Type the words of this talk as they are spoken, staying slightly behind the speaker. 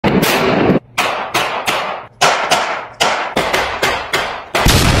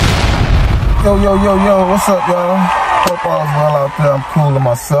Yo, what's up, y'all? Hope all's well out there. I'm cool to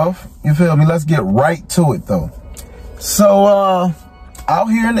myself. You feel me? Let's get right to it, though. So, out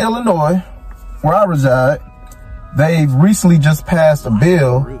here in Illinois, where I reside, they've recently just passed a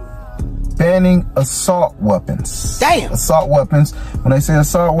bill banning assault weapons. Damn! Assault weapons. When they say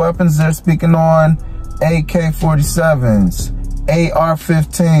assault weapons, they're speaking on AK-47s,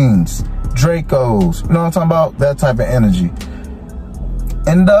 AR-15s, Dracos. You know what I'm talking about? That type of energy.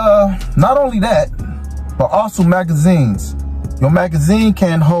 And not only that, but also magazines. Your magazine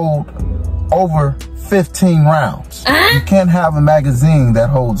can hold over 15 rounds. You can't have a magazine that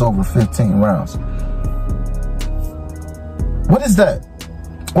holds over 15 rounds. What is that?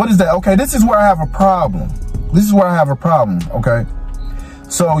 What is that? Okay, this is where I have a problem. Okay?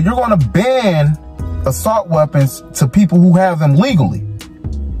 So you're going to ban assault weapons to people who have them legally.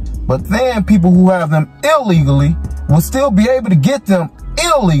 But then people who have them illegally will still be able to get them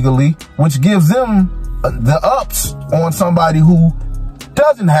illegally, which gives them the ups on somebody who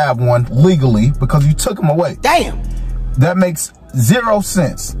doesn't have one legally because you took them away. Damn. That makes 0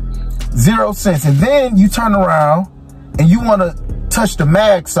 sense. 0 cents. And then you turn around and you want to touch the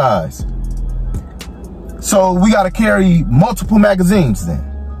mag size. So we got to carry multiple magazines then.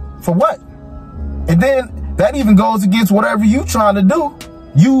 For what? And then that even goes against whatever you trying to do.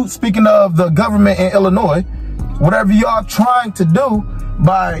 You, speaking of the government in Illinois, whatever y'all trying to do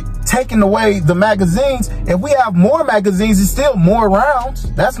by taking away the magazines. If we have more magazines, it's still more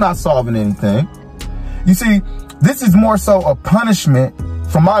rounds. That's not solving anything. You see, this is more so a punishment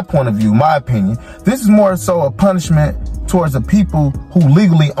from my point of view, my opinion. This is more so a punishment towards the people who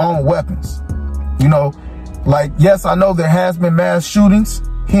legally own weapons. You know, like, yes, I know there has been mass shootings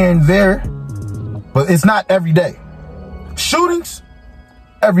here and there, but it's not every day. Shootings,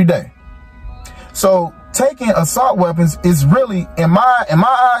 every day. So taking assault weapons is really, in my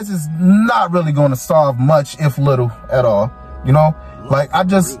eyes, is not really going to solve much, if little at all. You know, like,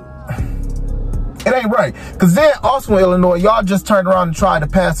 it ain't right. Because then also in Illinois, y'all just turned around and tried to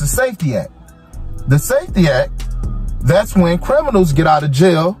pass the Safety Act. The Safety Act, that's when criminals get out of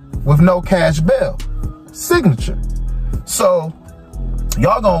jail with no cash bail signature. So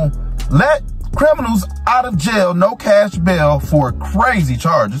y'all gonna let criminals out of jail, no cash bail for crazy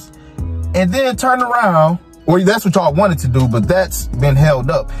charges, and then turn around, or that's what y'all wanted to do, but that's been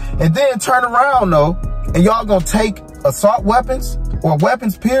held up. And then turn around though, and y'all gonna take assault weapons or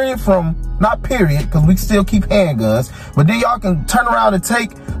weapons period from, not period, because we still keep handguns, but then y'all can turn around and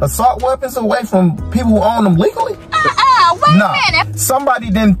take assault weapons away from people who own them legally? Wait a minute.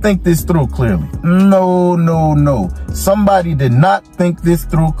 Somebody didn't think this through clearly. No. Somebody did not think this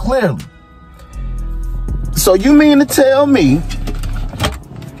through clearly. So you mean to tell me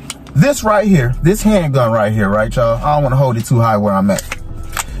this right here, this handgun right here, right, y'all? I don't want to hold it too high where I'm at.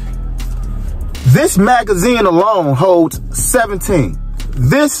 This magazine alone holds 17.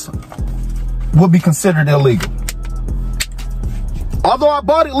 This would be considered illegal. Although I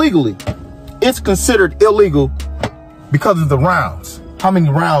bought it legally, it's considered illegal because of the rounds. How many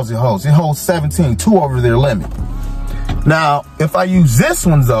rounds it holds? It holds 17, 2 over their limit. Now, if I use this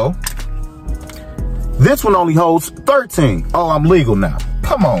one though, this one only holds 13. Oh, I'm legal now.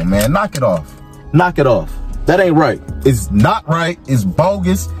 Come on, man, knock it off. Knock it off. That ain't right. It's not right. It's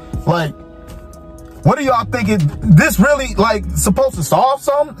bogus. Like, what do y'all think? This really, like, supposed to solve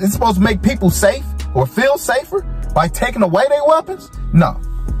something? It's supposed to make people safe or feel safer by taking away their weapons? No,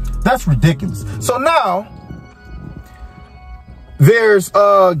 that's ridiculous. So now, there's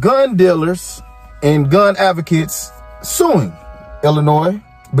gun dealers and gun advocates suing Illinois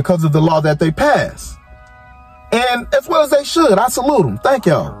because of the law that they passed. And as well as they should. I salute them. Thank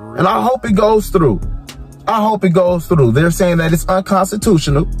y'all. And I hope it goes through. I hope it goes through. They're saying that it's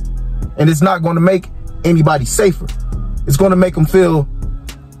unconstitutional and it's not going to make anybody safer. It's going to make them feel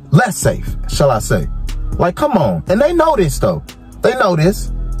less safe, shall I say. Like, come on. And they know this, though. They know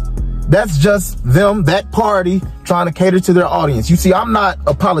this. That's just them, that party, trying to cater to their audience. You see, I'm not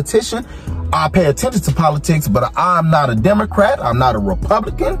a politician. I pay attention to politics, but I'm not a Democrat. I'm not a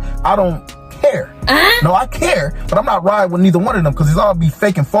Republican. I don't care. No, I care, but I'm not riding with neither one of them because it's all be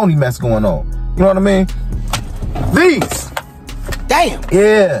fake and phony mess going on. You know what I mean? These. Damn.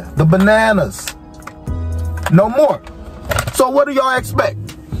 Yeah, the bananas. No more. So what do y'all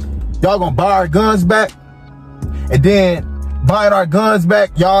expect? Y'all gonna buy our guns back? And then buying our guns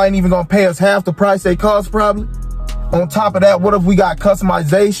back, y'all ain't even gonna pay us half the price they cost probably? On top of that, what if we got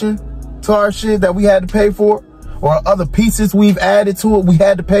customization to our shit that we had to pay for? Or other pieces we've added to it we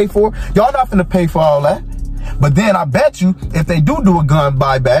had to pay for? Y'all not finna pay for all that. But then I bet you, if they do a gun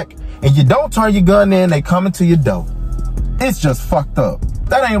buyback, and you don't turn your gun in, they coming to your door. It's just fucked up.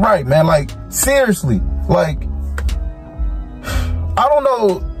 That ain't right, man. Like, seriously. Like, I don't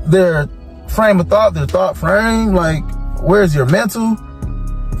know their frame of thought, their thought frame. Like, where's your mental?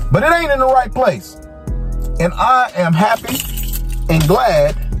 But it ain't in the right place. And I am happy and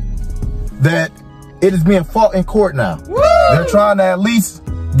glad that it is being fought in court now. Woo! They're trying to at least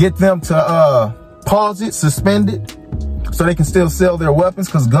get them to pause it, suspend it, so they can still sell their weapons,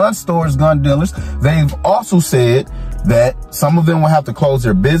 because gun stores, gun dealers, they've also said that some of them will have to close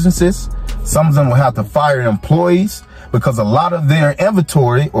their businesses. Some of them will have to fire employees, because a lot of their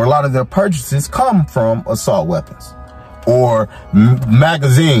inventory or a lot of their purchases come from assault weapons or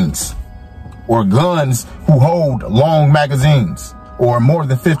magazines or guns who hold long magazines or more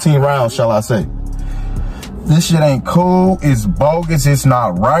than 15 rounds, shall I say. This shit ain't cool. It's bogus. It's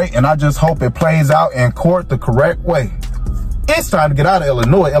not right. And I just hope it plays out in court the correct way. It's time to get out of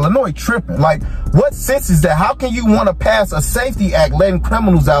Illinois. Illinois tripping. Like, what sense is that? How can you want to pass a safety act letting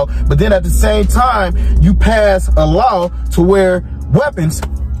criminals out, but then at the same time, you pass a law to where weapons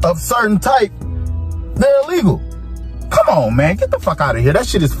of certain type, they're illegal? Come on, man. Get the fuck out of here. That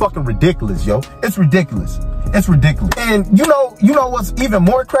shit is fucking ridiculous, yo. It's ridiculous. It's ridiculous. And you know what's even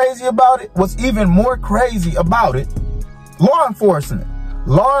more crazy about it? What's even more crazy about it? Law enforcement.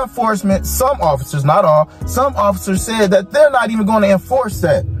 Law enforcement, some officers, not all, some officers said that they're not even going to enforce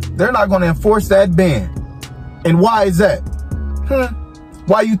that. They're not going to enforce that ban. And why is that?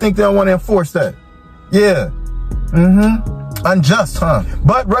 Why you think they don't want to enforce that? Yeah. Unjust, huh?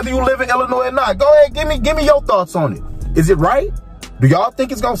 But whether you live in Illinois or not, go ahead, give me your thoughts on it. Is it right? Do y'all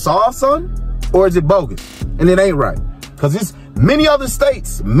think it's going to solve something? Or is it bogus? And it ain't right. Because it's many other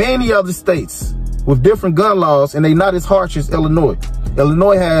states with different gun laws, and they not as harsh as Illinois.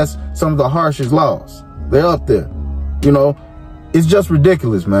 Illinois has some of the harshest laws. They're up there. You know, it's just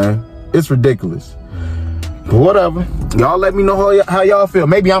ridiculous, man. It's ridiculous. But whatever. Y'all let me know how y'all feel.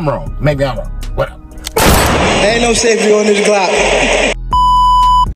 Maybe I'm wrong. Maybe I'm wrong. Whatever. Ain't no safety on this Glock.